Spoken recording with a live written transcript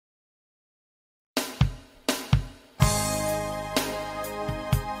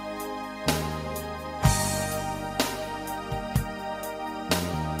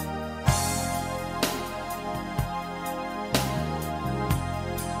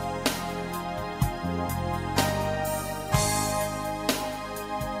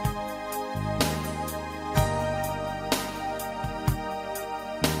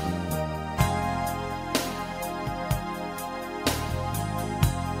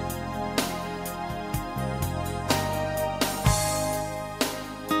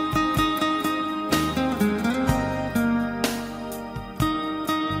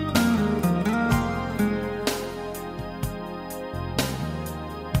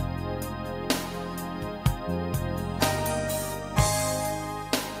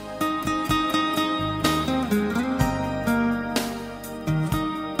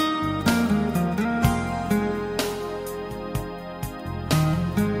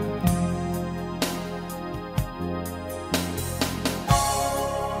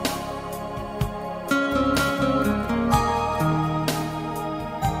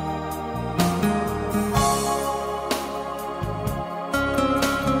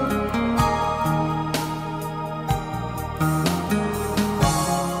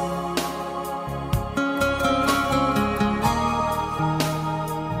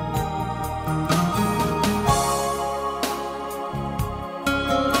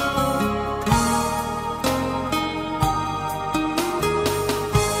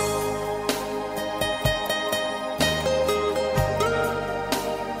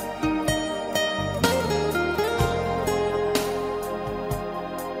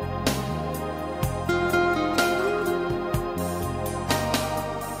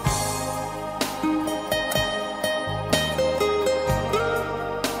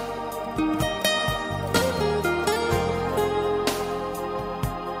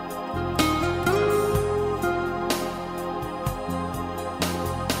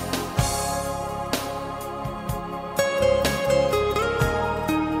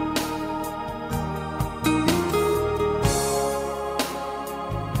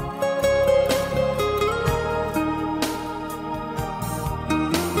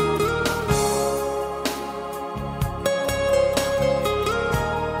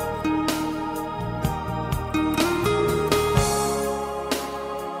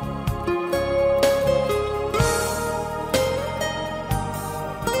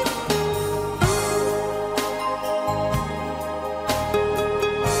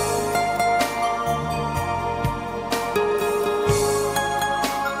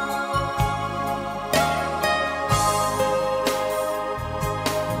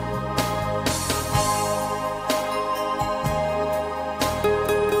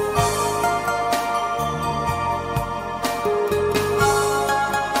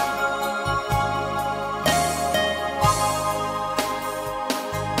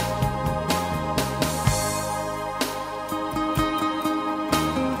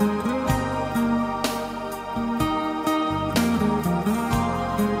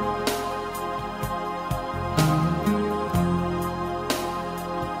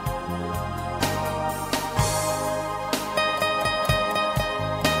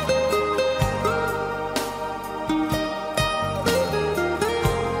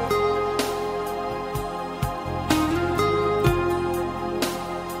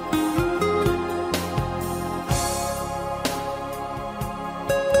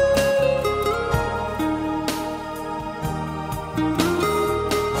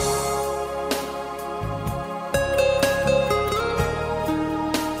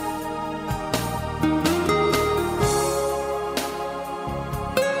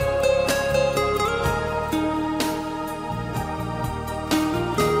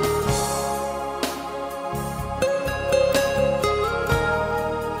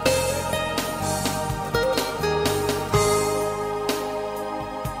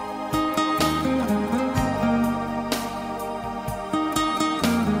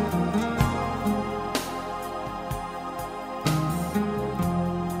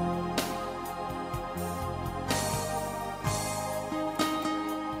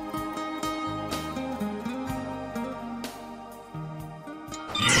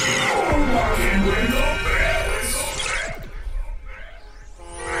This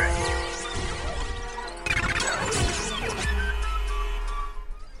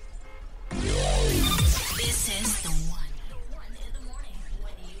is the one. In the morning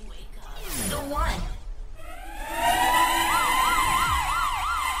when you wake up. The one.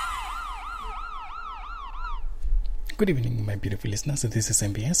 Good evening, my beautiful listeners. This is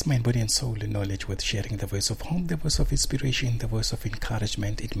MBS, Mind, Body and Soul Knowledge, with sharing the voice of home, the voice of inspiration, the voice of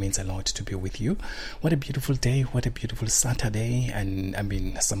encouragement. It means a lot to be with you. What a beautiful day, what a beautiful Saturday. And I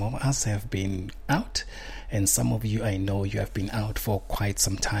mean, some of us have been out, and some of you, I know you have been out for quite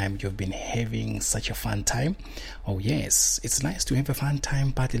some time. You've been having such a fun time. Oh yes, it's nice to have a fun time,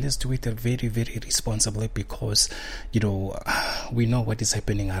 but let's do it very, very responsibly, because, you know, we know what is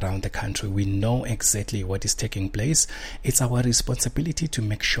happening around the country. We know exactly what is taking place. It's our responsibility to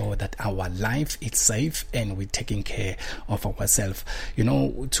make sure that our life is safe and we're taking care of ourselves. You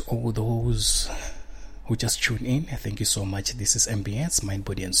know, to all those who just tune in, thank you so much. This is MBS, Mind,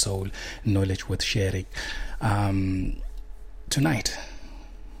 Body and Soul Knowledge with sharing. Tonight,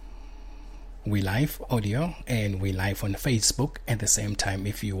 we live audio and we live on Facebook at the same time.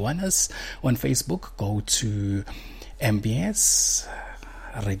 If you want us on Facebook, go to MBS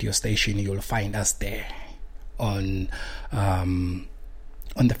radio station. You'll find us there on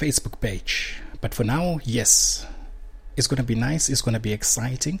the Facebook page. But for now, yes, it's going to be nice. It's going to be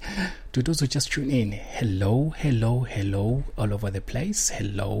exciting. To those who just tune in, hello, hello, hello, all over the place.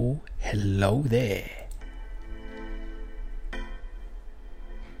 Hello, hello there.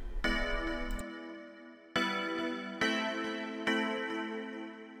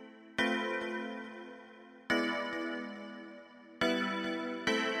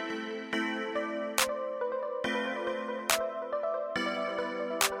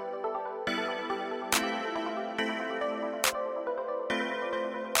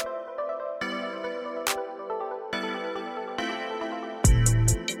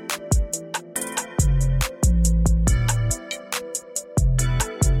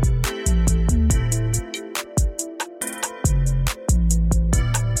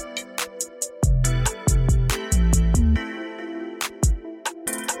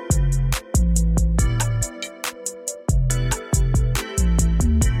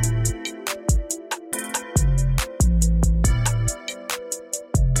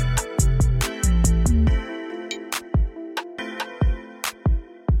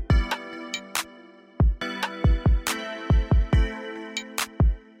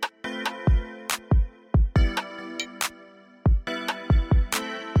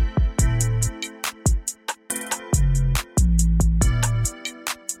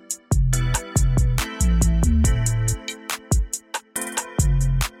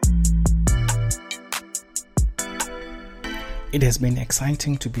 It has been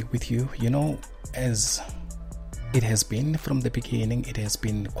exciting to be with you, you know, as it has been from the beginning. It has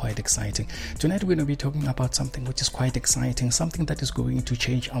been quite exciting. Tonight we're going to be talking about something which is quite exciting, something that is going to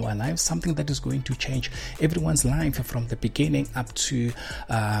change our lives, something that is going to change everyone's life from the beginning up to,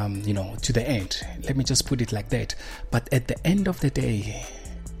 you know, to the end. Let me just put it like that. But at the end of the day,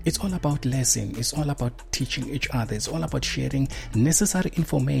 it's all about lesson. It's all about teaching each other. It's all about sharing necessary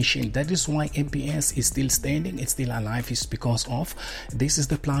information. That is why MBS is still standing. It's still alive. It's because of this is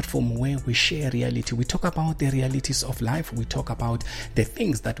the platform where we share reality. We talk about the realities of life. We talk about the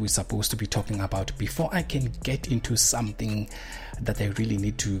things that we're supposed to be talking about. Before I can get into something that I really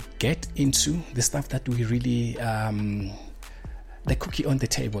need to get into, the stuff that we really the cookie on the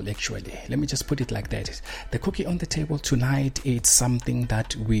table, actually. Let me just put it like that. The cookie on the table tonight, it's something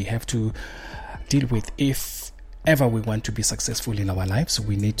that we have to deal with. If ever we want to be successful in our lives,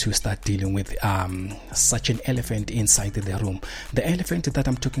 we need to start dealing with such an elephant inside the room. The elephant that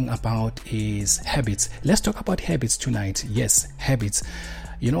I'm talking about is habits. Let's talk about habits tonight. Yes, habits.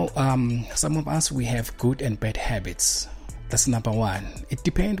 You know, some of us, we have good and bad habits. That's number one. It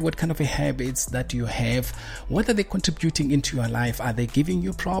depends what kind of a habits that you have. What are they contributing into your life? Are they giving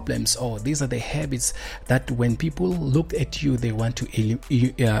you problems? Or these are the habits that when people look at you, they want to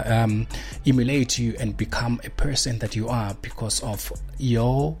emulate you and become a person that you are because of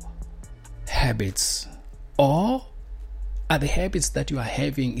your habits? Or are the habits that you are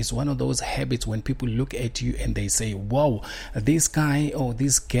having is one of those habits when people look at you and they say, wow, this guy or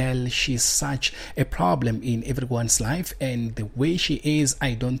this girl, she's such a problem in everyone's life, and the way she is,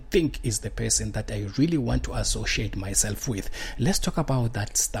 I don't think is the person that I really want to associate myself with. Let's talk about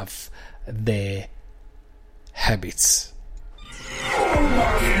that stuff, the habits.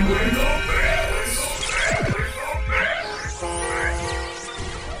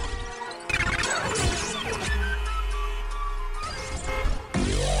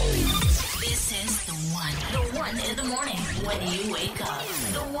 one in the morning when you wake up.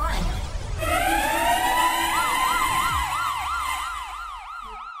 The one.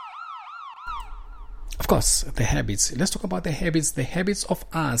 Of course, the habits. Let's talk about the habits. The habits of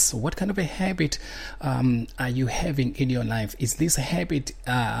us. What kind of a habit are you having in your life? Is this habit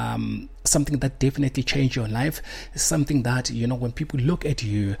something that definitely changed your life? Something that, you know, when people look at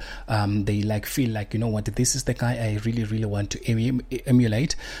you, they like feel like, you know what, this is the guy I really, really want to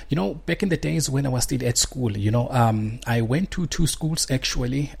emulate. You know, back in the days when I was still at school, you know, I went to 2 schools,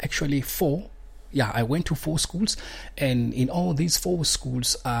 actually 4. Yeah, I went to 4 schools, and in all these 4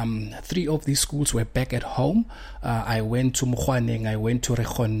 schools, 3 of these schools were back at home. I went to Mokwaneng, I went to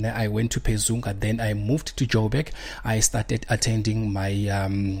Rekhonne, I went to Pezunga, then I moved to Joburg. I started attending my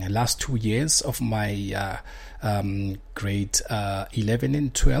last 2 years of my grade 11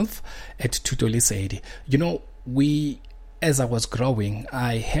 and 12 at Tutolisedi. You know, as I was growing,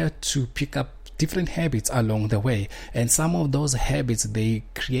 I had to pick up different habits along the way, and some of those habits, they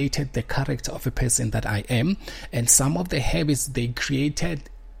created the character of a person that I am, and some of the habits, they created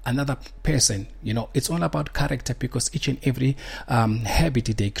another person. You know, it's all about character, because each and every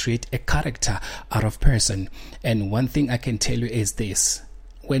habit, they create a character out of person. And one thing I can tell you is this: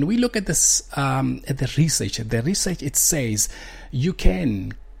 when we look at this at the research, it says you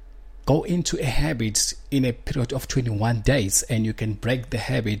can go into a habit in a period of 21 days, and you can break the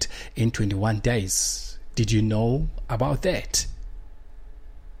habit in 21 days. Did you know about that?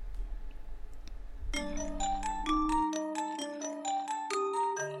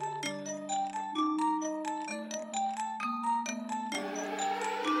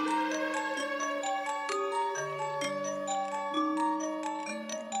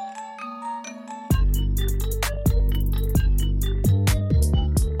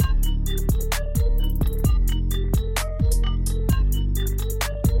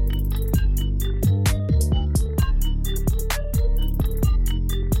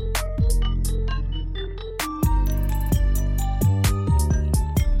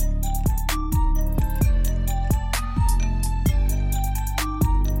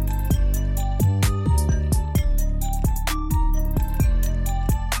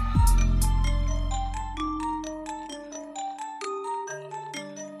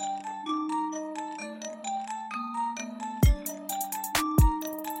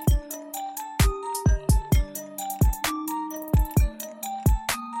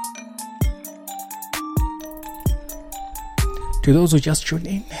 To those who just tuned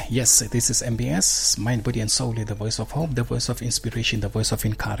in, yes, this is MBS, Mind, Body and Soul, the voice of hope, the voice of inspiration, the voice of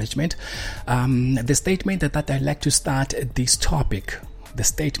encouragement. The statement that I like to start this topic,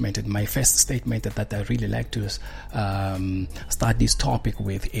 my first statement that I really like to start this topic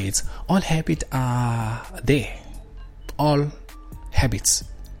with is: all habits are there. All habits,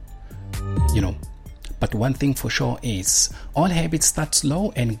 you know. But one thing for sure is, all habits start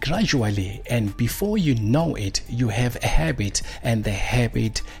slow and gradually, and before you know it, you have a habit, and the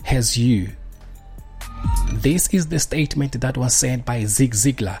habit has you. This is the statement that was said by Zig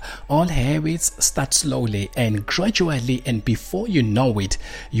Ziglar. All habits start slowly and gradually, and before you know it,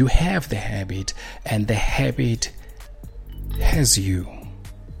 you have the habit, and the habit has you.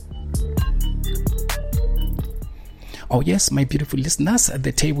 Oh yes, my beautiful listeners,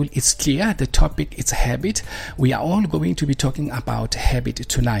 the table is clear. The topic is habit. We are all going to be talking about habit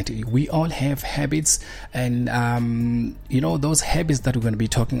tonight. We all have habits, and you know, those habits that we're going to be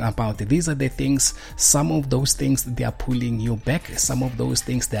talking about, these are the things. Some of those things, they are pulling you back. Some of those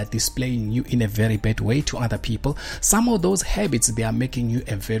things, they are displaying you in a very bad way to other people. Some of those habits, they are making you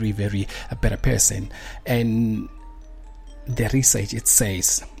a very, very better person. And the research, it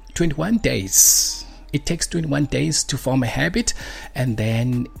says 21 days. It takes 21 days to form a habit, and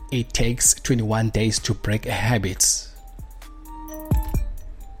then it takes 21 days to break a habit.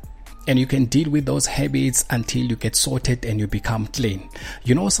 And you can deal with those habits until you get sorted and you become clean.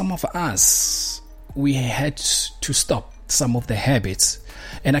 You know, some of us, we had to stop some of the habits.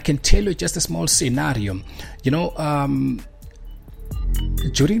 And I can tell you just a small scenario. You know,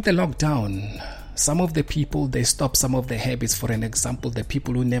 during the lockdown, some of the people, they stopped some of the habits. For an example, the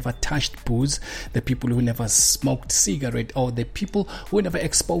people who never touched booze, the people who never smoked cigarette, or the people who never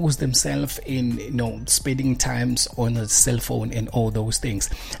exposed themselves in, you know, spending times on a cell phone and all those things.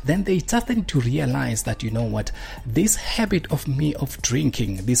 Then they started to realize that, you know what, this habit of me of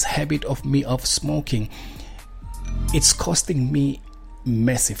drinking, this habit of me of smoking, it's costing me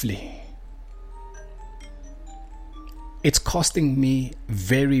massively. It's costing me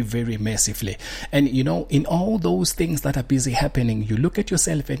very, very massively. And you know, in all those things that are busy happening, you look at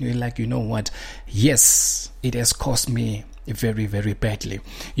yourself and you're like, you know what? Yes, it has cost me very, very badly.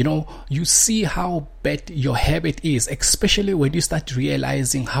 You see how bad your habit is, especially when you start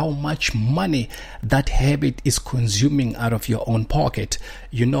realizing how much money that habit is consuming out of your own pocket.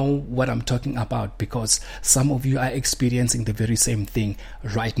 You know what I'm talking about, because some of you are experiencing the very same thing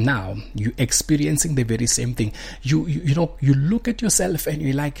right now. You're experiencing the very same thing. You look at yourself and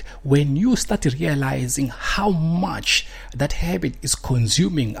you're like, when you start realizing how much that habit is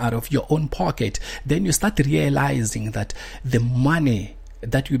consuming out of your own pocket, then you start realizing that the money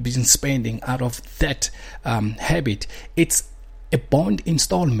that you've been spending out of that habit, it's a bond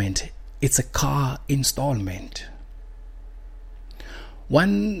installment, it's a car installment.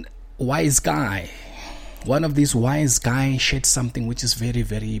 One of these wise guys shared something which is very,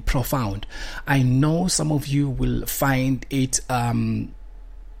 very profound. I know some of you will find it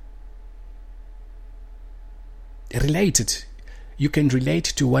related. You can relate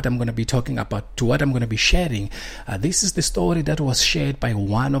to what I'm going to be talking about, to what I'm going to be sharing. This is the story that was shared by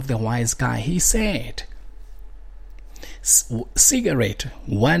one of the wise guys. He said,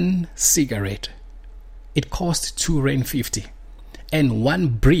 one cigarette, it cost R2.50, and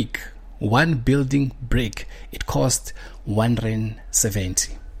one building brick, it cost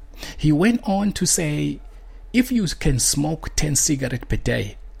R1.70. He went on to say, if you can smoke 10 cigarettes per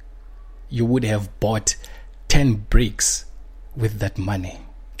day, you would have bought 10 bricks with that money.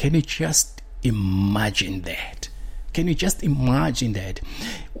 Can you just imagine that? Can you just imagine that?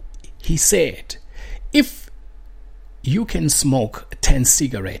 He said, if you can smoke 10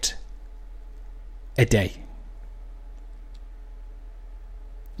 cigarettes a day,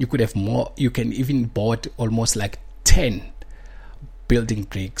 you could have more. You can even bought almost like 10 building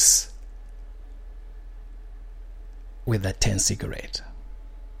bricks with that 10 cigarette.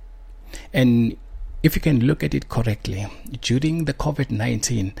 And if you can look at it correctly, during the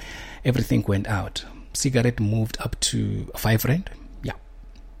COVID-19, everything went out. Cigarette moved up to R5. Yeah.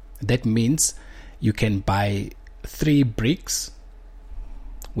 That means you can buy 3 bricks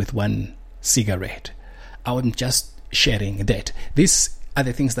with 1 cigarette. I'm just sharing that. These are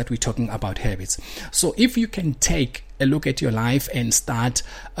the things that we're talking about, habits. So if you can take a look at your life and start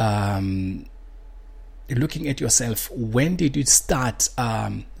looking at yourself, when did you start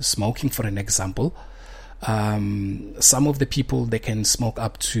smoking, for an example? Some of the people, they can smoke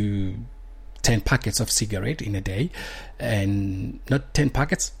up to 10 packets of cigarette in a day, and not 10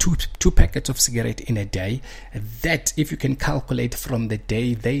 packets, two packets of cigarette in a day. That, if you can calculate from the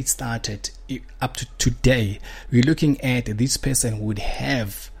day they started up to today, we're looking at this person would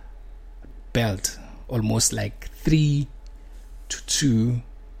have built almost like 3 to 2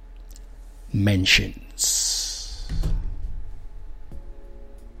 mansions.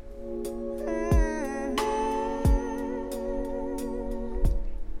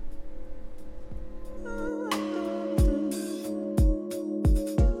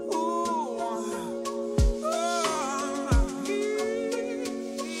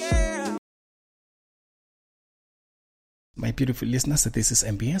 My beautiful listeners, this is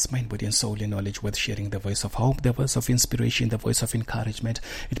MBS, Mind, Body and Soul and Knowledge, worth sharing, the voice of hope, the voice of inspiration, the voice of encouragement.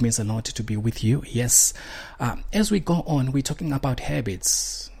 It means a lot to be with you. Yes, as we go on, we're talking about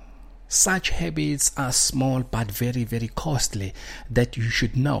habits. Such habits are small but very, very costly, that you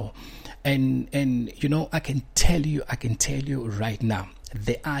should know. And you know, I can tell you right now,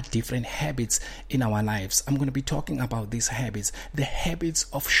 there are different habits in our lives. I'm going to be talking about these habits, the habits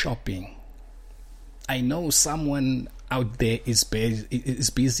of shopping. I know someone out there is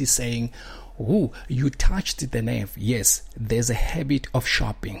busy saying, "Oh, you touched the nerve." Yes, there's a habit of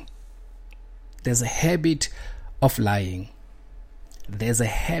shopping. There's a habit of lying. There's a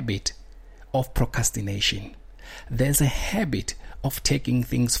habit of procrastination. There's a habit of taking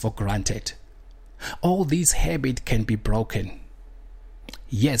things for granted. All these habits can be broken.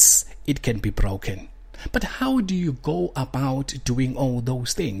 Yes, it can be broken. But how do you go about doing all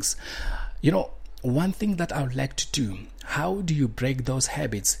those things? You know, one thing that I would like to do, how do you break those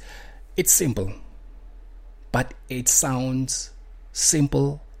habits? It's simple, but it sounds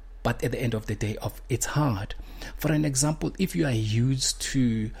simple, but at the end of the day, it's hard. For an example, if you are used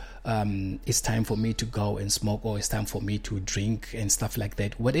to it's time for me to go and smoke, or it's time for me to drink and stuff like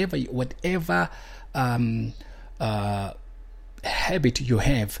that, whatever habit you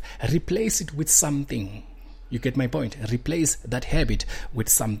have, replace it with something. You get my point? Replace that habit with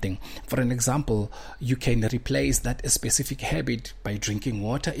something. For an example, you can replace that specific habit by drinking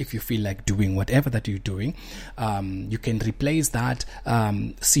water if you feel like doing whatever that you're doing. You can replace that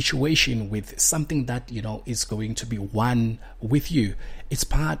situation with something that, you know, is going to be one with you. It's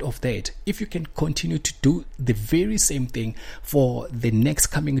part of that. If you can continue to do the very same thing for the next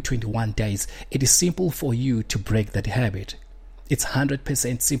coming 21 days, it is simple for you to break that habit. It's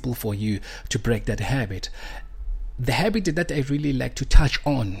 100% simple for you to break that habit. The habit that I really like to touch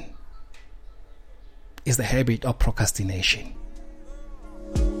on is the habit of procrastination.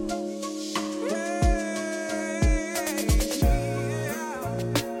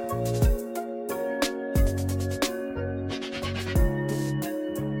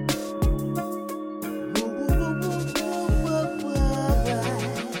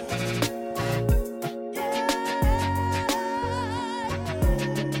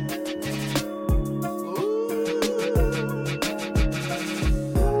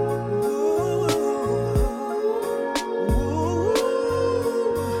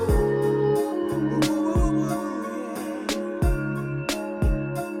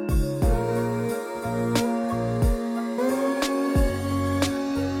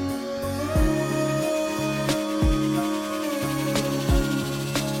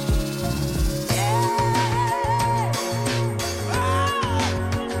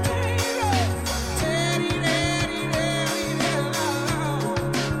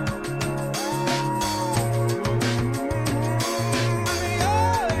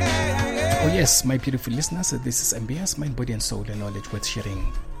 Yes, my beautiful listeners, this is MBS, Mind, Body and Soul and Knowledge Worth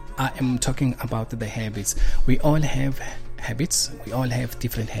Sharing. I am talking about the habits. We all have habits. We all have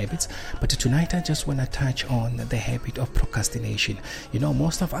different habits. But tonight I just want to touch on the habit of procrastination. You know,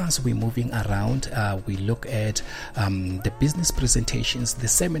 most of us, we're moving around. We look at the business presentations, the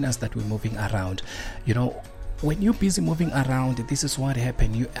seminars that we're moving around. You know, when you're busy moving around, this is what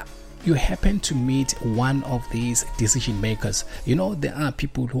happens. You happen to meet one of these decision makers. You know, there are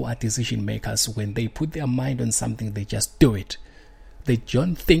people who are decision makers. When they put their mind on something, they just do it. They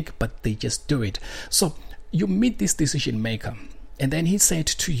don't think, but they just do it. So you meet this decision maker, and then he said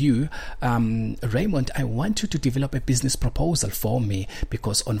to you, Raymond, I want you to develop a business proposal for me,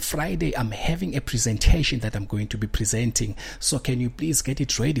 because on Friday I'm having a presentation that I'm going to be presenting. So can you please get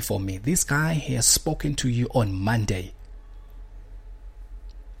it ready for me? This guy has spoken to you on Monday.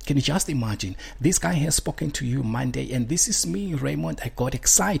 Can you just imagine? This guy has spoken to you Monday, and this is me, Raymond. I got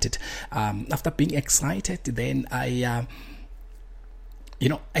excited. After being excited, then I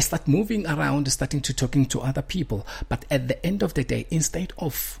start moving around, starting to talking to other people. But at the end of the day, instead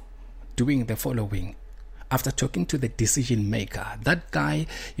of doing the following, after talking to the decision maker, that guy,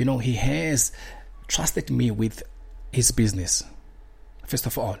 he has trusted me with his business. First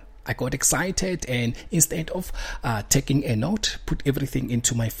of all, I got excited, and instead of taking a note, put everything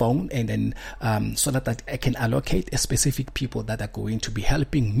into my phone, and then so that I can allocate a specific people that are going to be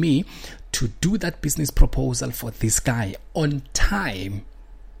helping me to do that business proposal for this guy on time,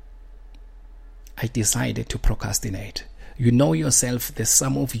 I decided to procrastinate. You know yourself, there's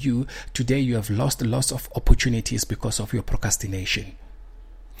some of you today, you have lost lots of opportunities because of your procrastination.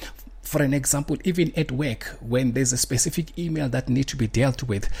 For an example, even at work, when there's a specific email that needs to be dealt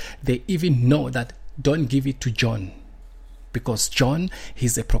with, they even know that don't give it to John, because John,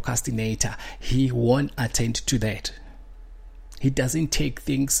 he's a procrastinator. He won't attend to that. He doesn't take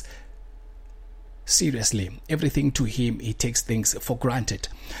things seriously. Everything to him, he takes things for granted.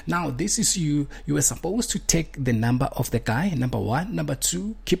 Now, this is you. You were supposed to take the number of the guy, number one. Number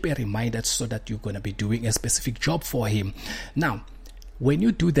two, keep a reminder so that you're going to be doing a specific job for him. Now, when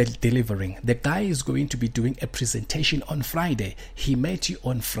you do the delivering, the guy is going to be doing a presentation on Friday. He met you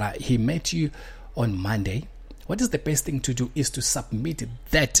on Friday. He met you on Monday. What is the best thing to do is to submit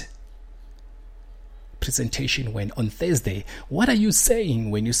that presentation when on Thursday. What are you saying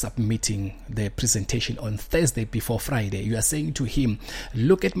when you're submitting the presentation on Thursday before Friday? You are saying to him,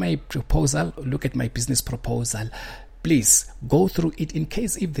 look at my proposal, look at my business proposal. Please go through it. In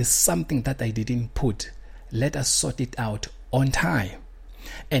case if there's something that I didn't put, let us sort it out on time.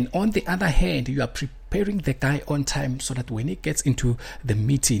 And on the other hand, you are preparing the guy on time so that when he gets into the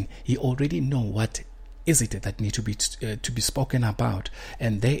meeting, he already know what is it that need to be spoken about.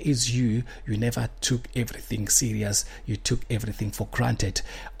 And there is you never took everything serious. You took everything for granted,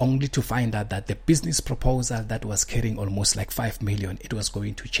 only to find out that the business proposal that was carrying almost like 5 million, it was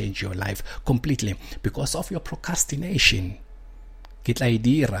going to change your life completely because of your procrastination. Get the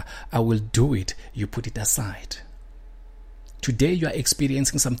idea, I will do it. You put it aside. Today you are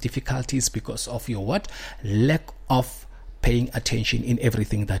experiencing some difficulties because of your what? Lack of paying attention in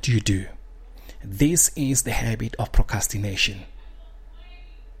everything that you do. This is the habit of procrastination.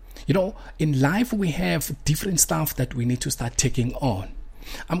 In life we have different stuff that we need to start taking on.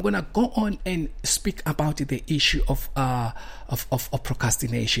 I'm going to go on and speak about the issue of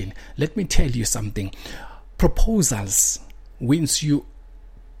procrastination. Let me tell you something. Proposals wins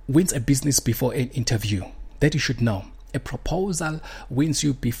a business before an interview. That you should know. A proposal wins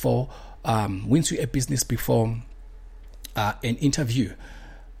you a business before an interview,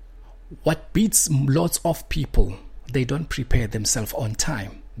 what beats lots of people, they don't prepare themselves on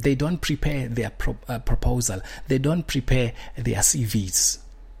time. They don't prepare their proposal. They don't prepare their CVs.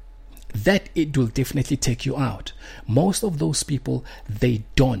 That it will definitely take you out. Most of those people, they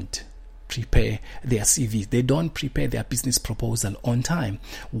don't prepare their CVs. They don't prepare their business proposal on time.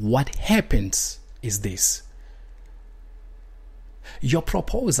 What happens is this. Your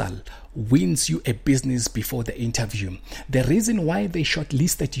proposal wins you a business before the interview. The reason why they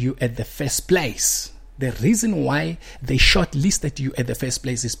shortlisted you at the first place, is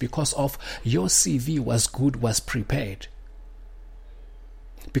because of your CV was good, was prepared.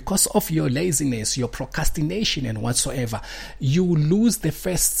 Because of your laziness, your procrastination and whatsoever, you lose the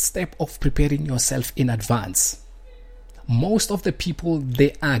first step of preparing yourself in advance. Most of the people,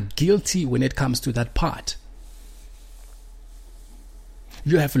 they are guilty when it comes to that part.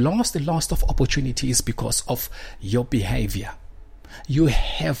 You have lost a lot of opportunities because of your behavior. You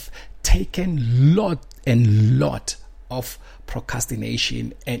have taken lot of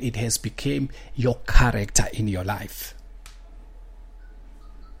procrastination, and it has become your character in your life.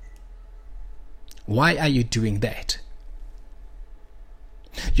 Why are you doing that?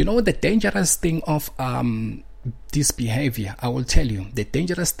 You know, the dangerous thing of this behavior, I will tell you, the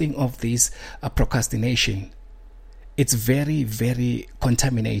dangerous thing of this procrastination, it's very, very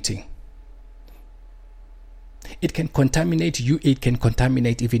contaminating. It can contaminate you. It can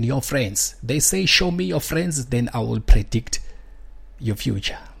contaminate even your friends. They say, show me your friends, then I will predict your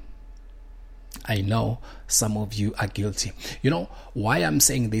future. I know some of you are guilty. You know why I'm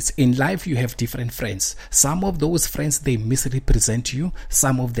saying this? In life, you have different friends. Some of those friends, they misrepresent you.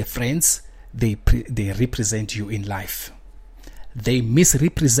 Some of the friends, they represent you in life. They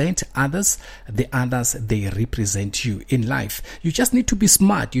misrepresent others. The others, they represent you in life. You just need to be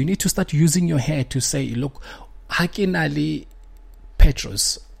smart. You need to start using your head to say, look, Hakinali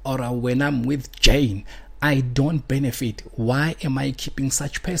Petrus, or when I'm with Jane, I don't benefit. Why am I keeping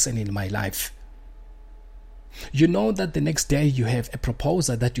such person in my life? You know that the next day you have a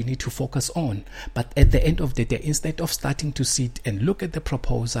proposal that you need to focus on, but at the end of the day, instead of starting to sit and look at the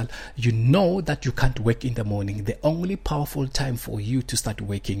proposal, you know that you can't work in the morning. The only powerful time for you to start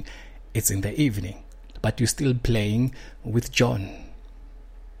working is in the evening, but you're still playing with John.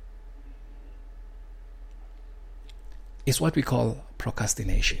 It's what we call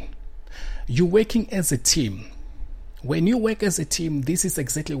procrastination. You're working as a team. When you work as a team, this is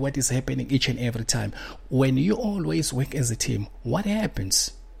exactly what is happening each and every time. When you always work as a team, what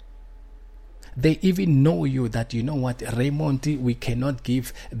happens? They even know you that, you know what, Raymond, we cannot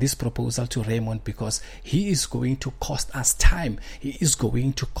give this proposal to Raymond because he is going to cost us time. He is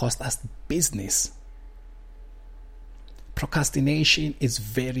going to cost us business. Procrastination is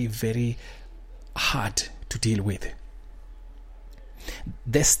very, very hard to deal with.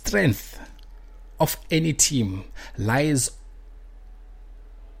 The strength of any team lies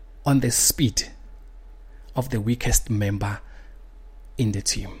on the speed of the weakest member in the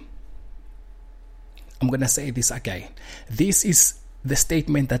team. I'm going to say this again. This is the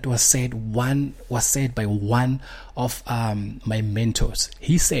statement that was said by one of my mentors.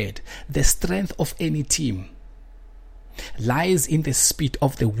 He said, the strength of any team lies in the speed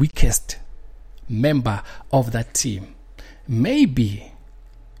of the weakest member of that team. Maybe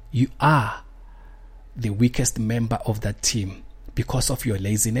you are the weakest member of that team because of your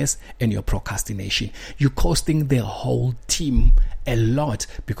laziness and your procrastination. You're costing the whole team a lot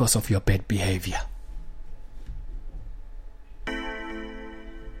because of your bad behavior.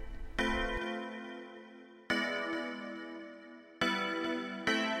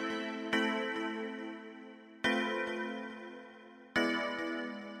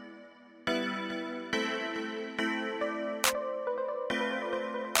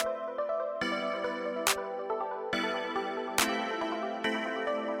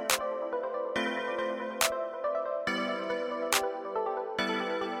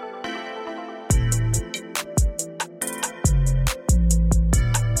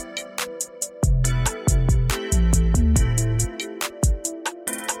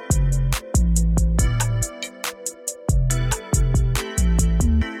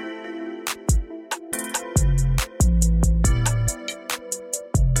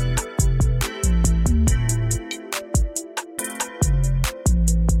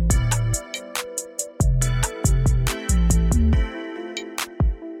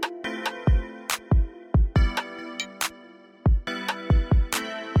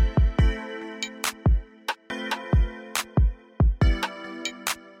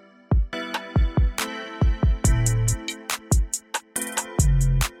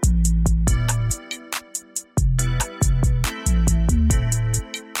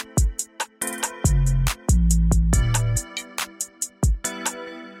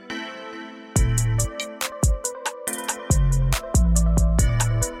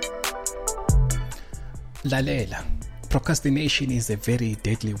 Lalela. Procrastination is a very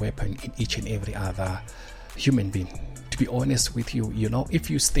deadly weapon in each and every other human being. To be honest with you, if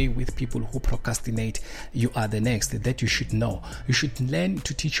you stay with people who procrastinate, you are the next. That you should know. You should learn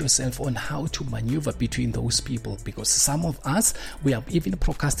to teach yourself on how to maneuver between those people, because some of us, we are even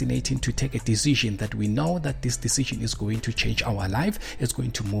procrastinating to take a decision that we know that this decision is going to change our life, it's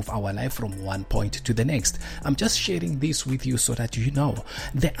going to move our life from one point to the next. I'm just sharing this with you so that you know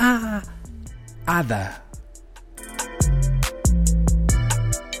there are other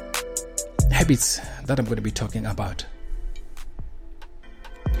habits that I'm going to be talking about.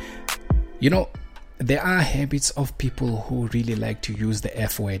 There are habits of people who really like to use the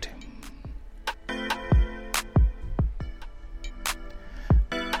F word.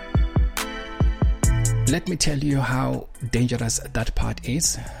 Let me tell you how dangerous that part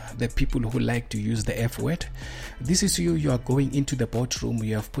is. The people who like to use the F word. This is you are going into the boardroom,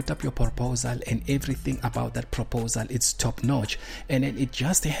 you have put up your proposal, and everything about that proposal is top notch, and then it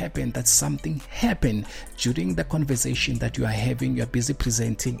just happened that something happened during the conversation that you are having. You are busy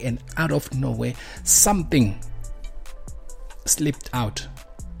presenting, and out of nowhere something slipped out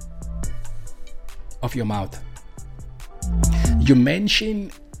of your mouth. You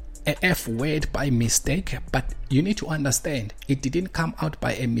mention a F word by mistake, but you need to understand it didn't come out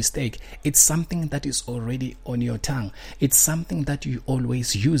by a mistake. It's something that is already on your tongue. It's something that you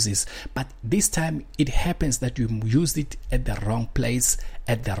always uses, but this time it happens that you used it at the wrong place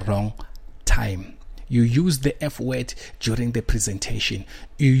at the wrong time. You use the F word during the presentation.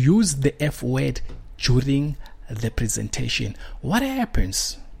 You use the F word during the presentation. What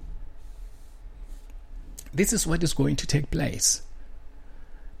happens? This is what is going to take place.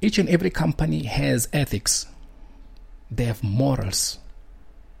 Each and every company has ethics. They have morals.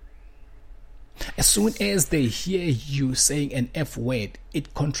 As soon as they hear you saying an F word,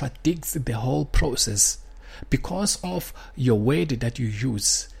 it contradicts the whole process. Because of your word that you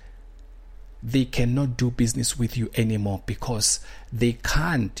use, they cannot do business with you anymore, because they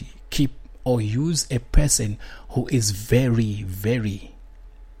can't keep or use a person who is very, very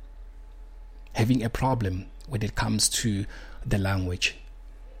having a problem when it comes to the language.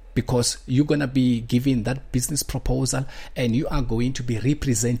 Because you're going to be giving that business proposal and you are going to be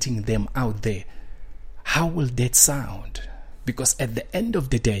representing them out there. How will that sound? Because at the end of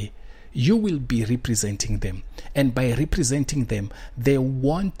the day, you will be representing them. And by representing them, they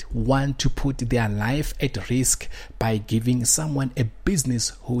won't want to put their life at risk by giving someone a business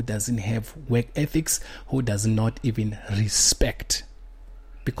who doesn't have work ethics, who does not even respect.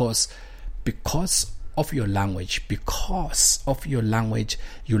 Because of your language,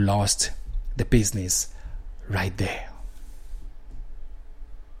 you lost the business right there.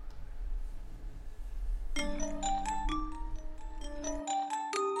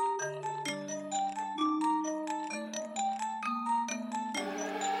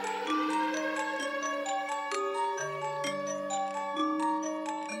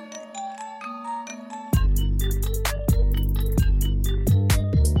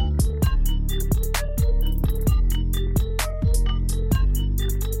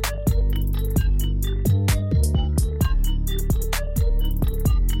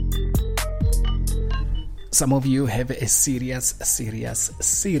 Some of you have a serious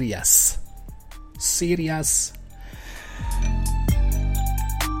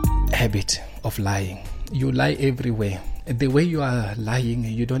habit of lying. You lie everywhere. The way you are lying,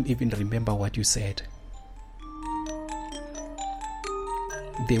 you don't even remember what you said.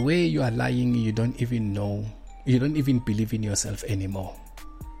 The way you are lying, you don't even know. You don't even believe in yourself anymore.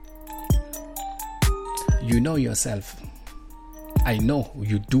 You know yourself. I know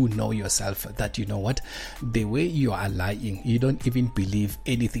you do know yourself that you know what? The way you are lying, you don't even believe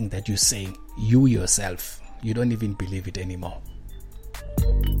anything that you're saying. You yourself, you don't even believe it anymore.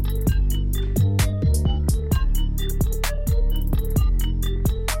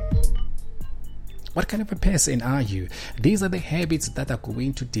 What kind of a person are you? These are the habits that are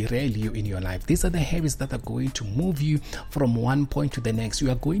going to derail you in your life. These are the habits that are going to move you from one point to the next.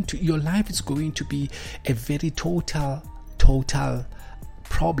 Your life is going to be a very total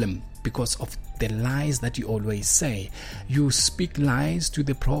problem because of the lies that you always say. You speak lies to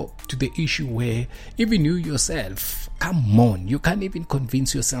the issue where even you yourself, come on, you can't even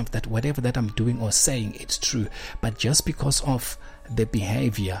convince yourself that whatever that I'm doing or saying, it's true. But just because of the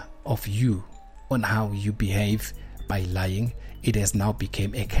behavior of you, on how you behave by lying, it has now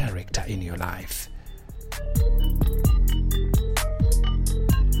become a character in your life.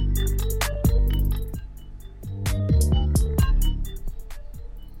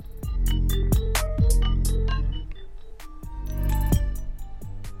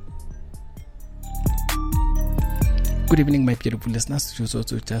 Good evening, my beautiful listeners. To those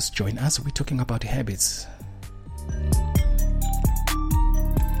who just join us, we're talking about habits.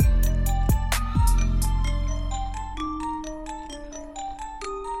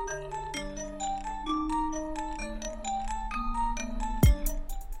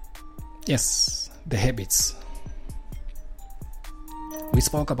 Yes, the habits. We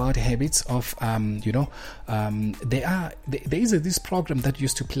spoke about habits of there is this program that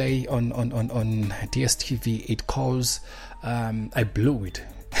used to play on DSTV. It calls I Blew It.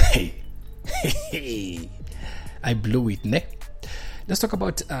 Hey, I blew it, ne? Let's talk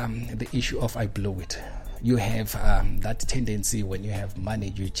about the issue of I blew it. You have that tendency when you have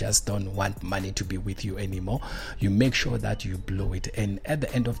money, you just don't want money to be with you anymore. You make sure that you blow it. And at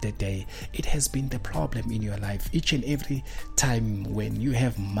the end of the day, it has been the problem in your life. Each and every time when you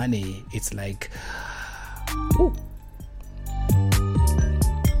have money, it's like, ooh,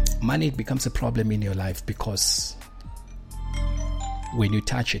 money becomes a problem in your life because when you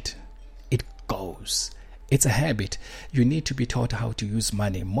touch it, it goes. It's a habit. You need to be taught how to use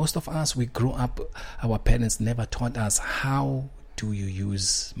money. Most of us, we grew up, our parents never taught us how do you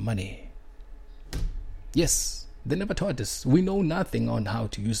use money. Yes, they never taught us. We know nothing on how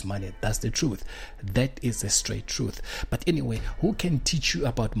to use money. That's the truth. That is the straight truth. But anyway, who can teach you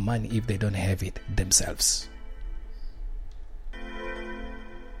about money if they don't have it themselves?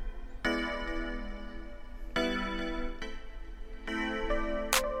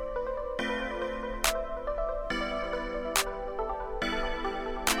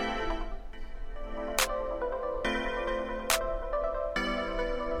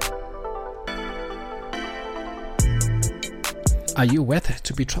 Are you worth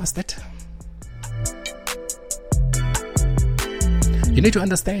to be trusted? You need to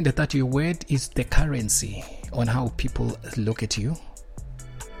understand that your word is the currency on how people look at you.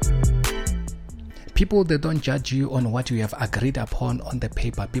 People, they don't judge you on what you have agreed upon on the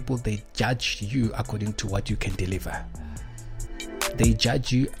paper. People, they judge you according to what you can deliver. They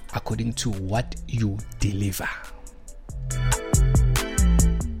judge you according to what you deliver.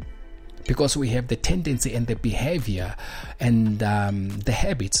 Because we have the tendency and the behavior and the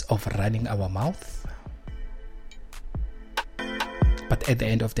habits of running our mouth. But at the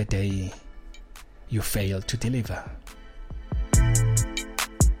end of the day, you fail to deliver.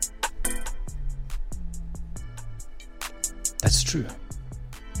 That's true.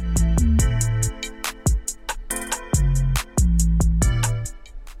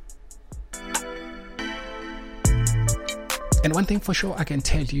 And one thing for sure I can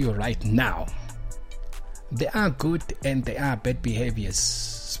tell you right now, there are good and there are bad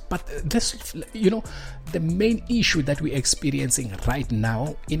behaviors. But this, the main issue that we're experiencing right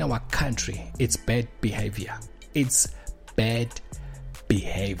now in our country, it's bad behavior. It's bad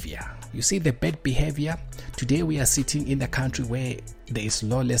behavior. You see the bad behavior? Today we are sitting in a country where there is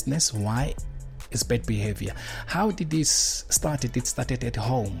lawlessness. Why? It's bad behavior. How did this start? It started at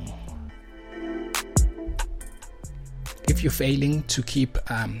home. If you're failing to keep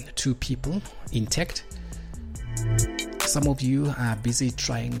two people intact, some of you are busy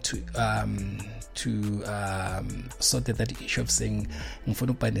trying to sort that issue of saying,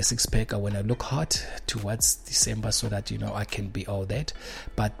 six pack when I look hot towards December so that I can be all that.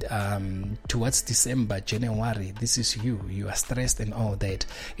 But towards December, January, this is you are stressed and all that.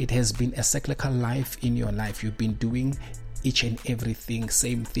 It has been a cyclical life in your life. You've been doing each and everything,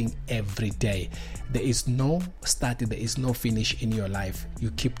 same thing every day. There is no start, there is no finish in your life.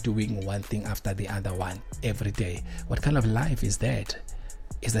 You keep doing one thing after the other one every day. What kind of life is that?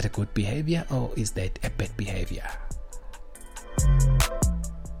 Is that a good behavior or is that a bad behavior?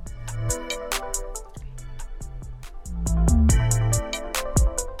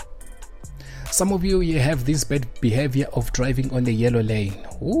 Some of you have this bad behavior of driving on the yellow lane.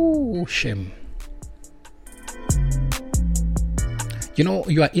 Ooh, shame.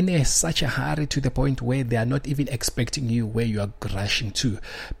 You are in such a hurry to the point where they are not even expecting you where you are rushing to.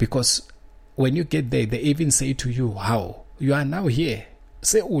 Because when you get there, they even say to you, how? You are now here.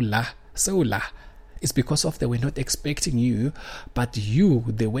 Seula. It's because of they were not expecting you, but you,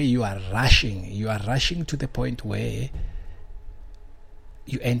 the way you are rushing to the point where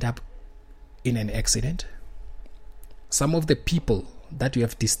you end up in an accident. Some of the people that you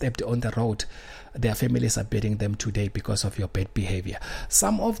have disturbed on the road, their families are beating them today because of your bad behavior.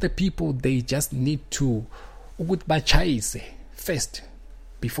 Some of the people, they just need to first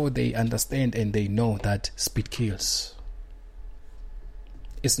before they understand and they know that speed kills.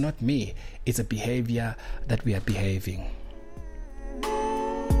 It's not me, it's a behavior that we are behaving.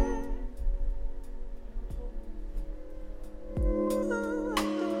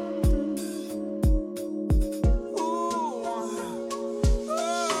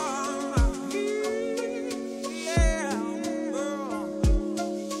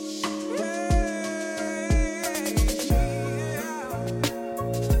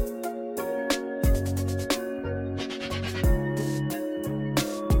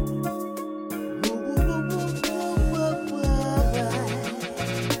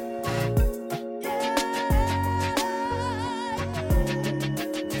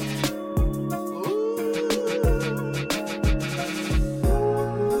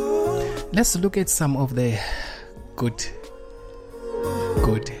 Let's look at some of the good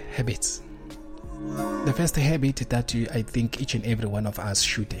habits. The first habit that I think each and every one of us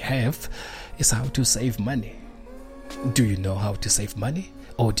should have is how to save money. Do you know how to save money,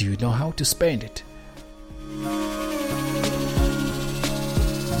 or do you know how to spend it?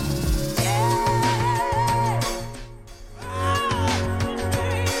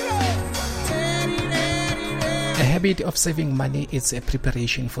 A habit of saving money is a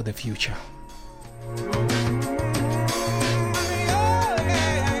preparation for the future.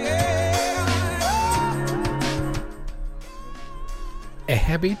 A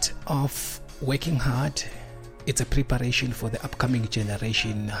habit of working hard, it's a preparation for the upcoming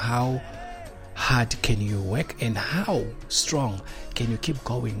generation. How hard can you work, and how strong can you keep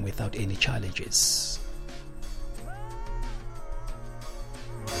going without any challenges?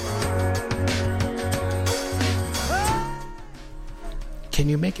 Can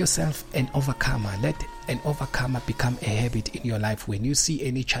you make yourself an overcomer? Let an overcomer become a habit in your life. When you see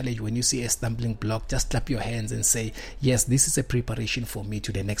any challenge, when you see a stumbling block, just clap your hands and say, yes, this is a preparation for me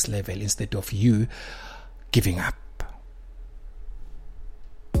to the next level, instead of you giving up.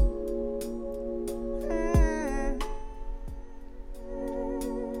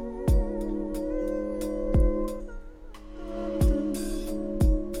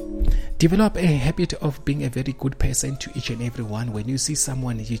 Develop a habit of being a very good person to each and every one. When you see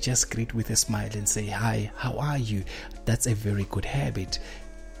someone, you just greet with a smile and say, hi, how are you? That's a very good habit.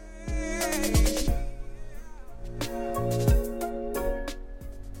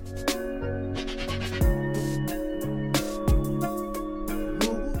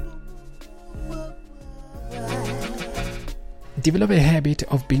 Develop a habit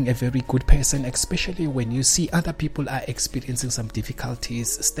of being a very good person, especially when you see other people are experiencing some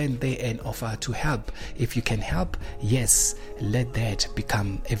difficulties. Stand there and offer to help. If you can help, yes, let that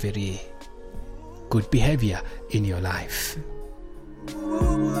become a very good behavior in your life.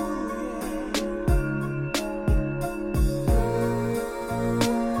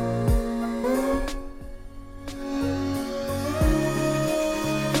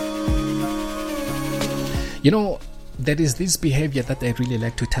 You know, there is this behavior that I really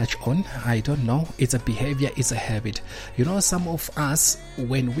like to touch on. I don't know, it's a behavior, it's a habit. You know, some of us,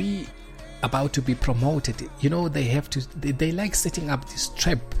 when we about to be promoted, you know, they like setting up this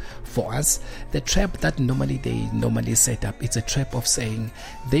trap for us. The trap that they set up, it's a trap of saying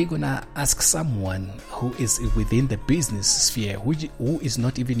they're gonna ask someone who is within the business sphere, who is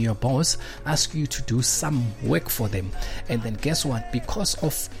not even your boss, ask you to do some work for them. And then guess what? Because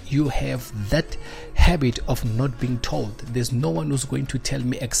of you have that habit of not being told, there's no one who's going to tell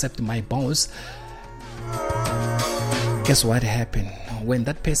me except my boss. Guess what happened? When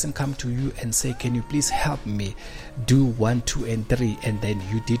that person come to you and say, can you please help me do 1, 2 and 3, and then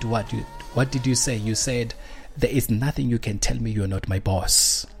you did what did you say? You said, there is nothing you can tell me, you're not my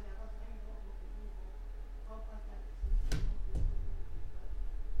boss.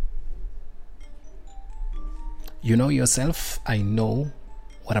 You know yourself, I know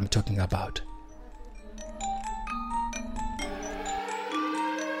what I'm talking about.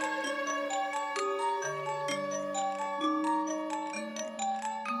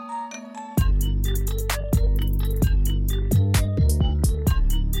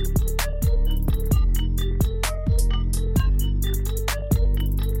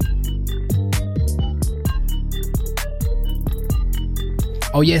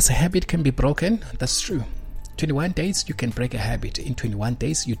 Oh yes, a habit can be broken. That's true. 21 days you can break a habit. In 21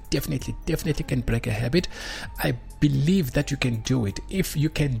 days you definitely can break a habit. I believe that you can do it. If you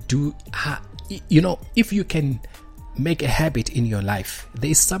can if you can make a habit in your life,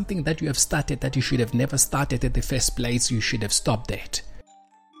 there is something that you have started that you should have never started at the first place. You should have stopped it.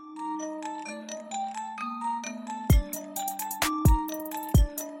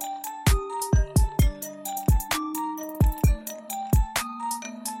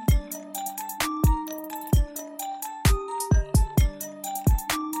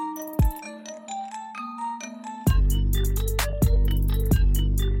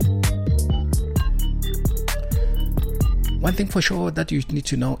 One thing for sure that you need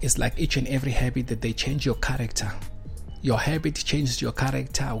to know is, like each and every habit, that they change your character. Your habit changes your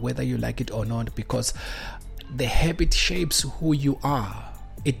character whether you like it or not, because the habit shapes who you are.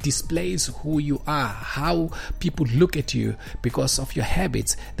 It displays who you are, how people look at you because of your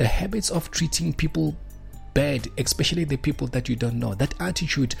habits. The habits of treating people bad, especially the people that you don't know. That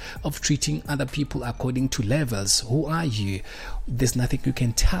attitude of treating other people according to levels. Who are you? There's nothing you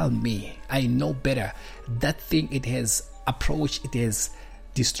can tell me. I know better. That thing, it has approached, it has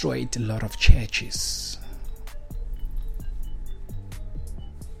destroyed a lot of churches.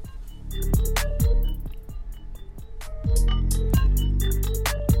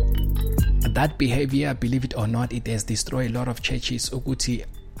 That behavior, believe it or not, it has destroyed a lot of churches. Ukuthi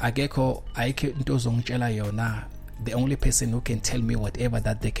akekho into ozongitshela yona. The only person who can tell me whatever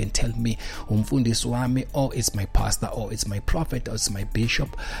that they can tell me, umfundisi wami, or it's my pastor, or it's my prophet, or it's my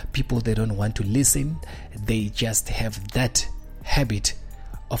bishop. People, they don't want to listen. They just have that habit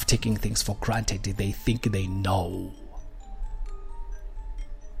of taking things for granted. They think they know.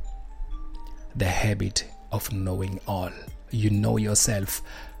 The habit of knowing all. You know yourself.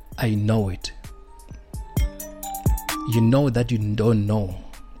 I know it. You know that you don't know,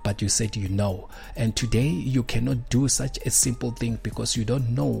 but you said you know. And today you cannot do such a simple thing because you don't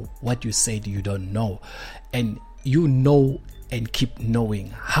know what you said you don't know. And you know and keep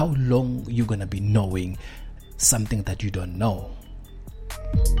knowing. How long you gonna be knowing something that you don't know?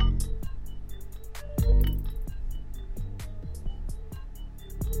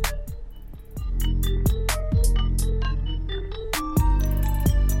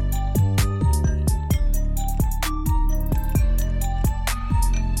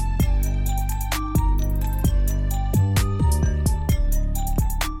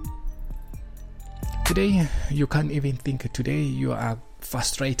 Today, you can't even think. Today, you are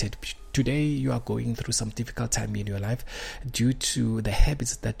frustrated. Today, you are going through some difficult time in your life due to the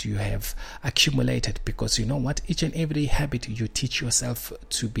habits that you have accumulated. Because you know what? Each and every habit you teach yourself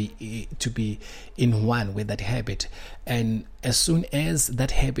to be in one with that habit. And as soon as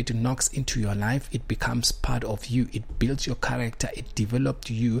that habit knocks into your life, it becomes part of you. It builds your character. It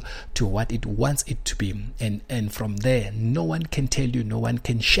develops you to what it wants it to be. And from there, no one can tell you, no one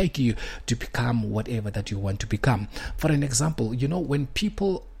can shake you to become whatever that you want to become. For an example, you know, when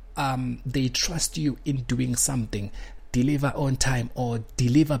people they trust you in doing something, deliver on time or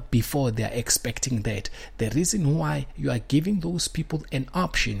deliver before they are expecting that. The reason why you are giving those people an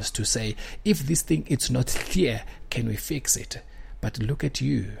options to say, if this thing is not clear, can we fix it? But look at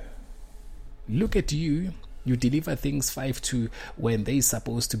you. Look at you. You deliver things 5-2 when they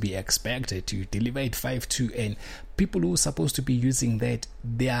supposed to be expected. You deliver it 5-2, and people who are supposed to be using that,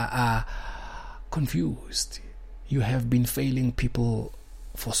 they are confused. You have been failing people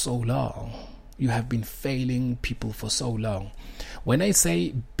for so long. You have been failing people for so long. When I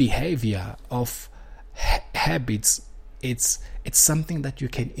say behavior of habits, it's something that you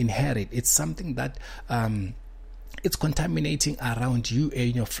can inherit. It's something that it's contaminating around you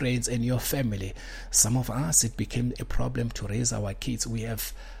and your friends and your family. Some of us, it became a problem to raise our kids. We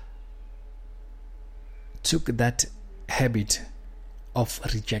have took that habit of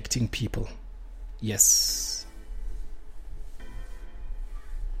rejecting people. Yes.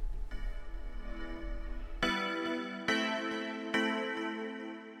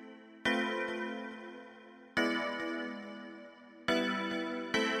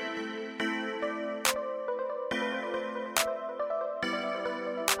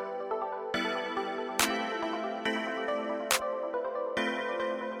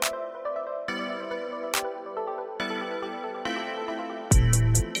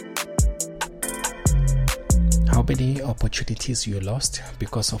 How many opportunities you lost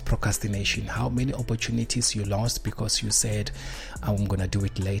because of procrastination? How many opportunities you lost because you said, I'm gonna do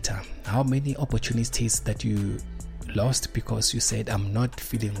it later? How many opportunities that you lost because you said, I'm not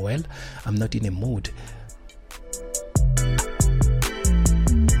feeling well, I'm not in a mood?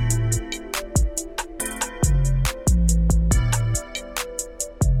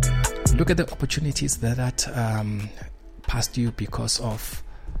 Look at the opportunities that passed you because of,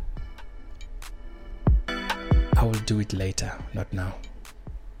 I will do it later, not now.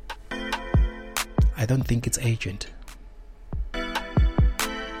 I don't think it's urgent.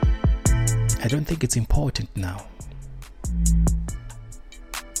 I don't think it's important now.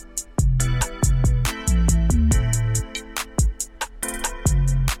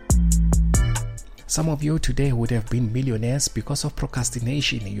 Some of you today would have been millionaires because of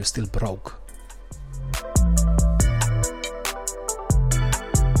procrastination and you're still broke.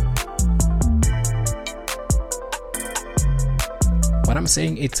 What I'm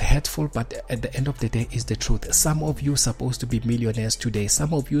saying, it's hurtful, but at the end of the day, is the truth. Some of you supposed to be millionaires today.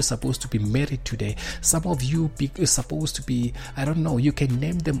 Some of you supposed to be married today. Some of you supposed to be, I don't know, you can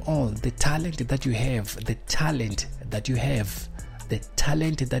name them all. The talent that you have, the talent that you have, the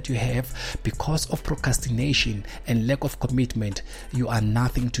talent that you have, because of procrastination and lack of commitment, you are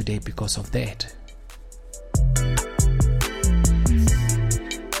nothing today because of that.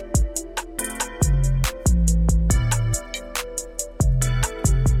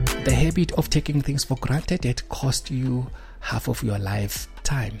 The habit of taking things for granted, it cost you half of your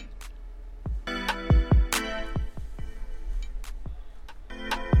lifetime.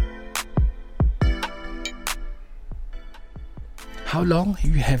 How long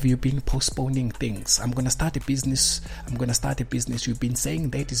have you been postponing things? I'm going to start a business. You've been saying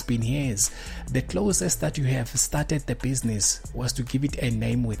that it's been years. The closest that you have started the business was to give it a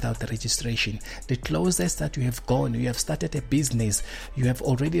name without the registration. The closest that you have gone, you have started a business. You have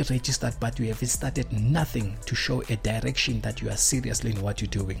already registered, but you have started nothing to show a direction that you are seriously in what you're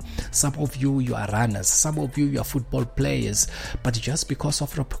doing. Some of you are runners. Some of you are football players. But just because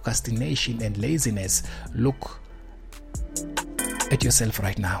of your procrastination and laziness, look at yourself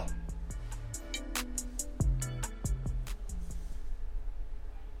right now.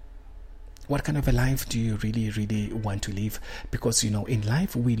 What kind of a life do you really want to live? Because in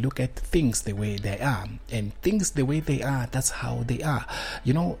life we look at things the way they are, and things the way they are, that's how they are.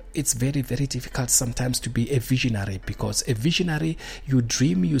 It's very difficult sometimes to be a visionary, because a visionary, you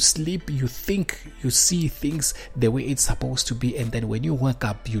dream, you sleep, you think, you see things the way it's supposed to be, and then when you wake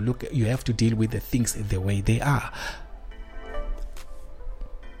up, you have to deal with the things the way they are.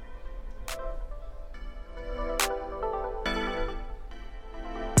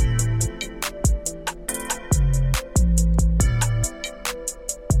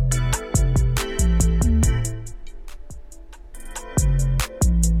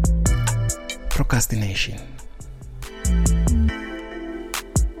 Procrastination.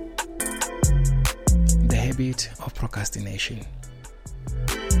 The habit of procrastination.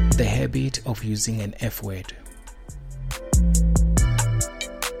 The habit of using an F word.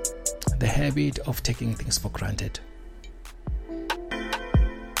 The habit of taking things for granted.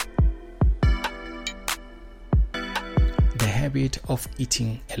 The habit of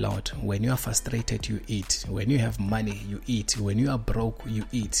eating a lot. When you are frustrated, you eat. When you have money, you eat. When you are broke, you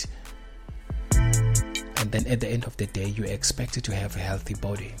eat. And then at the end of the day, you are expected to have a healthy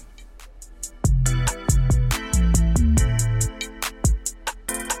body.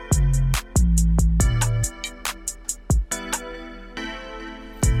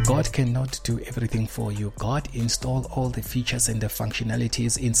 God cannot do everything for you. God installed all the features and the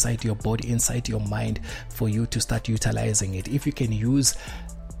functionalities inside your body, inside your mind, for you to start utilizing it. If you can use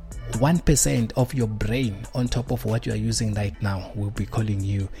 1% of your brain on top of what you are using right now, we'll be calling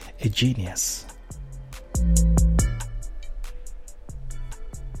you a genius.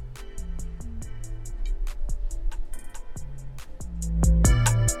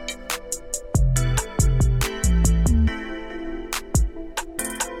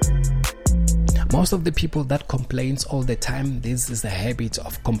 Most of the people that complains all the time, this is the habit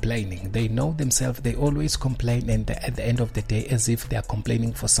of complaining. They know themselves, they always complain, and at the end of the day, as if they are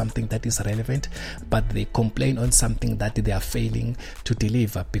complaining for something that is relevant, but they complain on something that they are failing to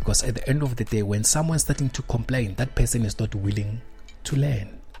deliver. Because at the end of the day, when someone's starting to complain, that person is not willing to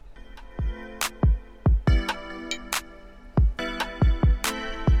learn.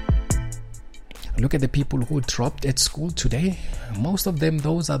 Look at the people who dropped at school today. Most of them,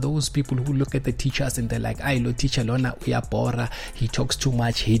 those are those people who look at the teachers and they're like, "I lo teacher lona uyabora, he talks too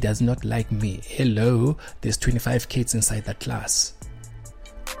much, he does not like me." Hello, there's 25 kids inside that class.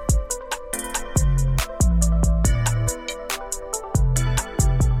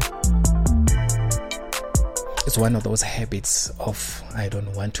 It's one of those habits of, I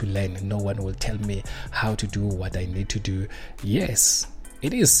don't want to learn. No one will tell me how to do what I need to do. Yes,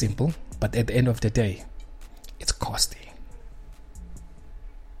 it is simple, but at the end of the day, it's costly.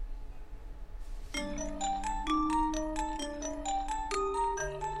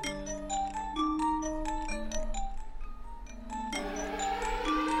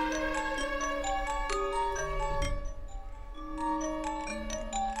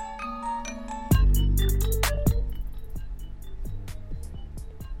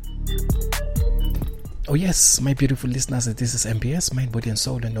 Oh yes, my beautiful listeners, this is MBS, Mind, Body and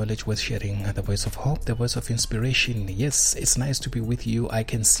Soul and Knowledge Worth Sharing, the voice of hope, the voice of inspiration. Yes, it's nice to be with you. I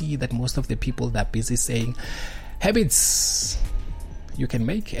can see that most of the people that are busy saying, habits you can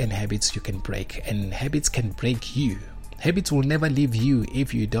make and habits you can break, and habits can break you. Habits will never leave you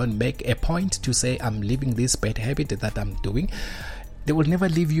if you don't make a point to say, I'm leaving this bad habit that I'm doing. They will never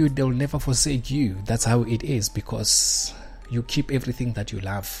leave you, they will never forsake you. That's how it is, because you keep everything that you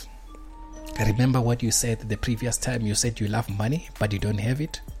love. Remember what you said the previous time. You said you love money, but you don't have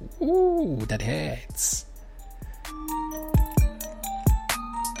it. Ooh, that hurts.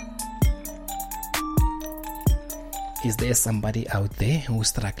 Is there somebody out there who's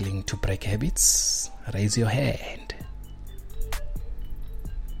struggling to break habits? Raise your hand.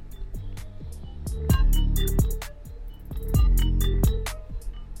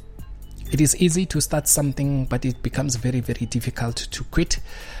 It is easy to start something, but it becomes very, very difficult to quit.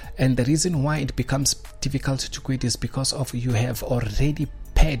 And the reason why it becomes difficult to quit is because of you have already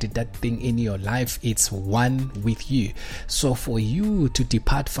prepared that thing in your life. It's one with you. So for you to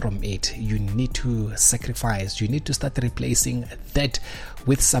depart from it, you need to sacrifice. You need to start replacing that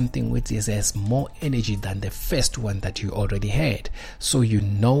with something which has more energy than the first one that you already had. So you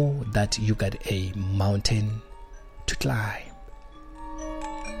know that you got a mountain to climb.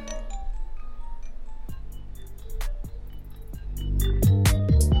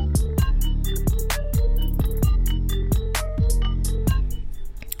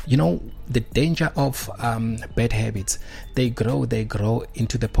 You know, the danger of bad habits, they grow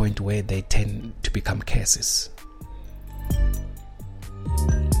into the point where they tend to become curses.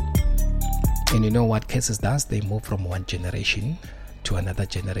 And you know what curses does? They move from one generation to another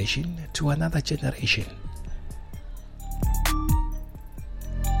generation to another generation.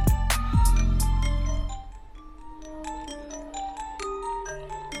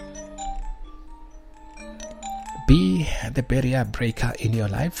 Be the barrier breaker in your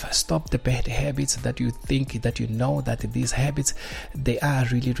life. Stop the bad habits that you think, that you know that these habits, they are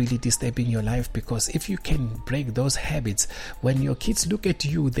really disturbing your life. Because if you can break those habits, when your kids look at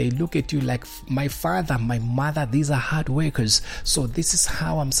you, they look at you like, my father, my mother, these are hard workers, so this is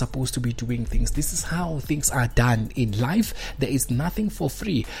how I'm supposed to be doing things. This is how things are done in life. There is nothing for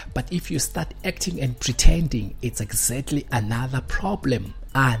free. But if you start acting and pretending, it's exactly another problem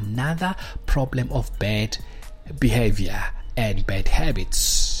of bad behavior and bad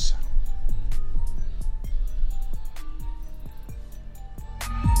habits.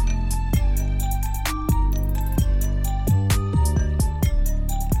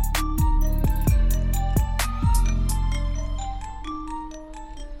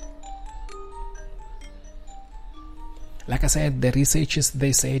 Like I said, the researchers,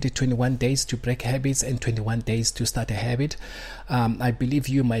 they said 21 days to break habits and 21 days to start a habit. I believe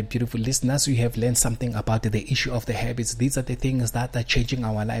you, my beautiful listeners, you have learned something about the issue of the habits. These are the things that are changing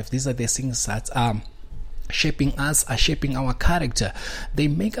our life. These are the things that are shaping us, are shaping our character. They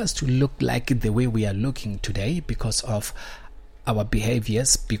make us to look like the way we are looking today because of our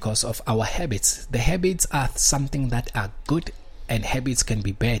behaviors, because of our habits. The habits are something that are good, and habits can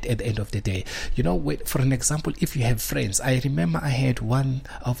be bad at the end of the day. You know, for an example, if you have friends, I remember I had one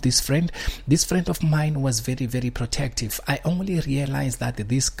of this friend of mine was very protective. I only realized that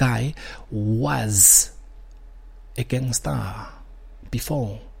this guy was a gangster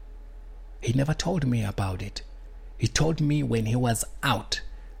before. He never told me about it. He told me when he was out,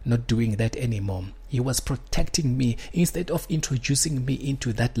 not doing that anymore. He was protecting me. Instead of introducing me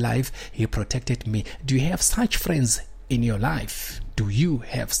into that life, he protected me. Do you have such friends in your life? Do you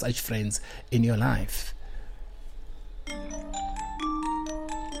have such friends in your life?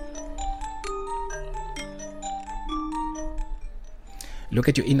 Look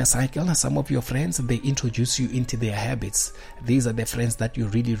at your inner cycle. Some of your friends, they introduce you into their habits. These are the friends that you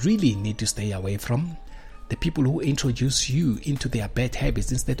really need to stay away from. The people who introduce you into their bad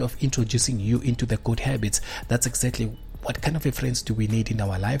habits instead of introducing you into the good habits, that's exactly what kind of a friends do we need in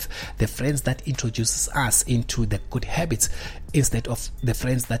our life? The friends that introduces us into the good habits instead of the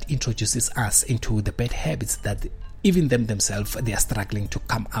friends that introduces us into the bad habits that even themselves, they are struggling to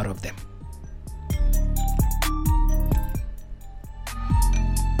come out of them.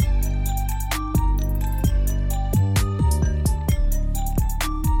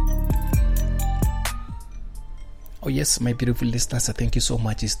 Oh yes, my beautiful listeners, thank you so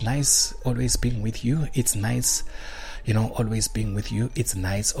much. It's nice always being with you. It's nice, always being with you. It's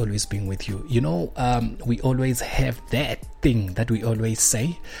nice always being with you. We always have that thing that we always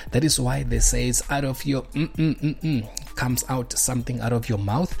say. That is why they say it's out of your comes out something out of your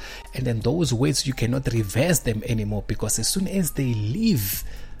mouth, and then those words, you cannot reverse them anymore, because as soon as they leave,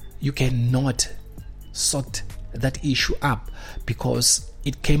 you cannot sort that issue up, because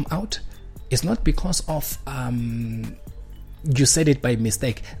it came out. It's not because of you said it by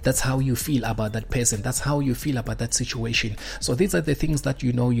mistake. That's how you feel about that person. That's how you feel about that situation. So these are the things that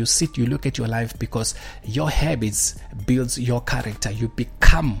you look at your life, because your habits builds your character. You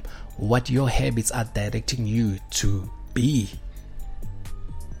become what your habits are directing you to be.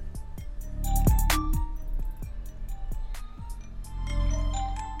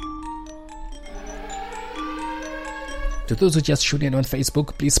 To those who just tuned in on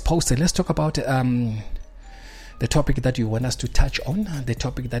Facebook, please post it. Let's talk about the topic that you want us to touch on, the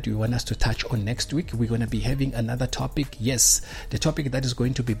topic that you want us to touch on next week. We're going to be having another topic. Yes, the topic that is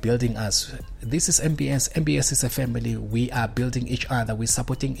going to be building us. This is MBS. MBS is a family. We are building each other. We're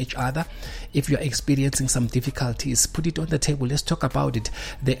supporting each other. If you're experiencing some difficulties, put it on the table. Let's talk about it.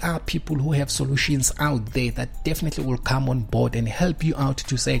 There are people who have solutions out there that definitely will come on board and help you out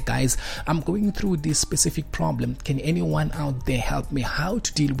to say, guys, I'm going through this specific problem. Can anyone out there help me how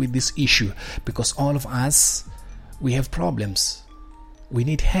to deal with this issue? Because all of us, we have problems. We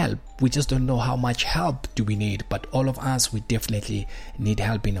need help. We just don't know how much help do we need. But all of us, we definitely need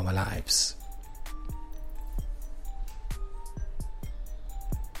help in our lives.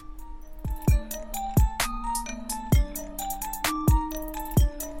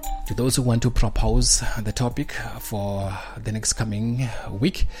 To those who want to propose the topic for the next coming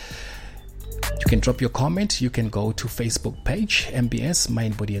week, you can drop your comment. You can go to Facebook page, MBS,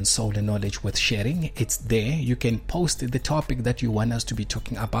 Mind, Body and Soul and Knowledge Worth Sharing. It's there. You can post the topic that you want us to be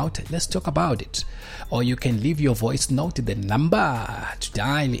talking about. Let's talk about it. Or you can leave your voice note. The number to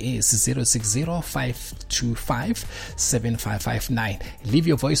dial is 060-525-7559. Leave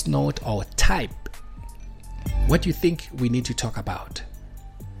your voice note or type what you think we need to talk about.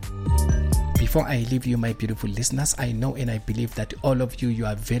 Before I leave you, my beautiful listeners, I know and I believe that all of you, you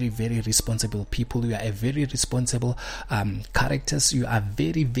are very, very responsible people. You are a very responsible characters. You are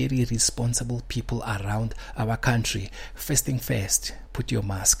very, very responsible people around our country. First thing first, put your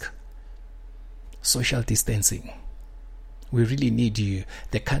mask. Social distancing. We really need you.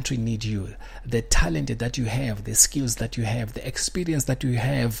 The country needs you. The talent that you have, the skills that you have, the experience that you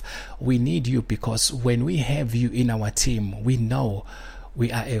have, we need you, because when we have you in our team, we know we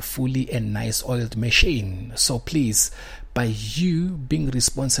are a fully and nice oiled machine. So please, by you being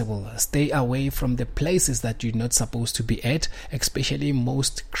responsible, stay away from the places that you're not supposed to be at, especially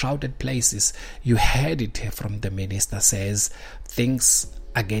most crowded places. You heard it from the minister, says things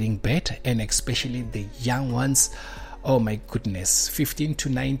are getting better, and especially the young ones. Oh my goodness, 15 to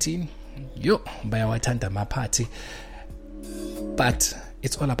 19, by our Tandama party. But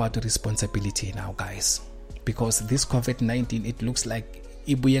it's all about the responsibility now, guys, because this COVID-19, it looks like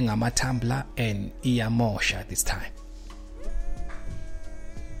ibuye ngamatambla and iyamosha this time.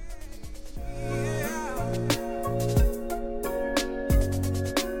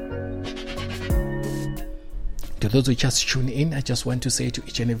 To those who just tune in, I just want to say to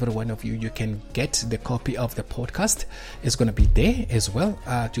each and every one of you, you can get the copy of the podcast. It's going to be there as well.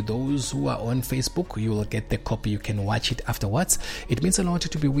 To those who are on Facebook, you will get the copy. You can watch it afterwards. It means a lot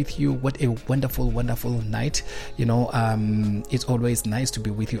to be with you. What a wonderful, wonderful night. It's always nice to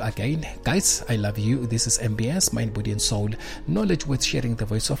be with you again. Guys, I love you. This is MBS, Mind, Body and Soul. Knowledge worth sharing, the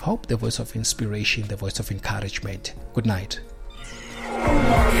voice of hope, the voice of inspiration, the voice of encouragement. Good night.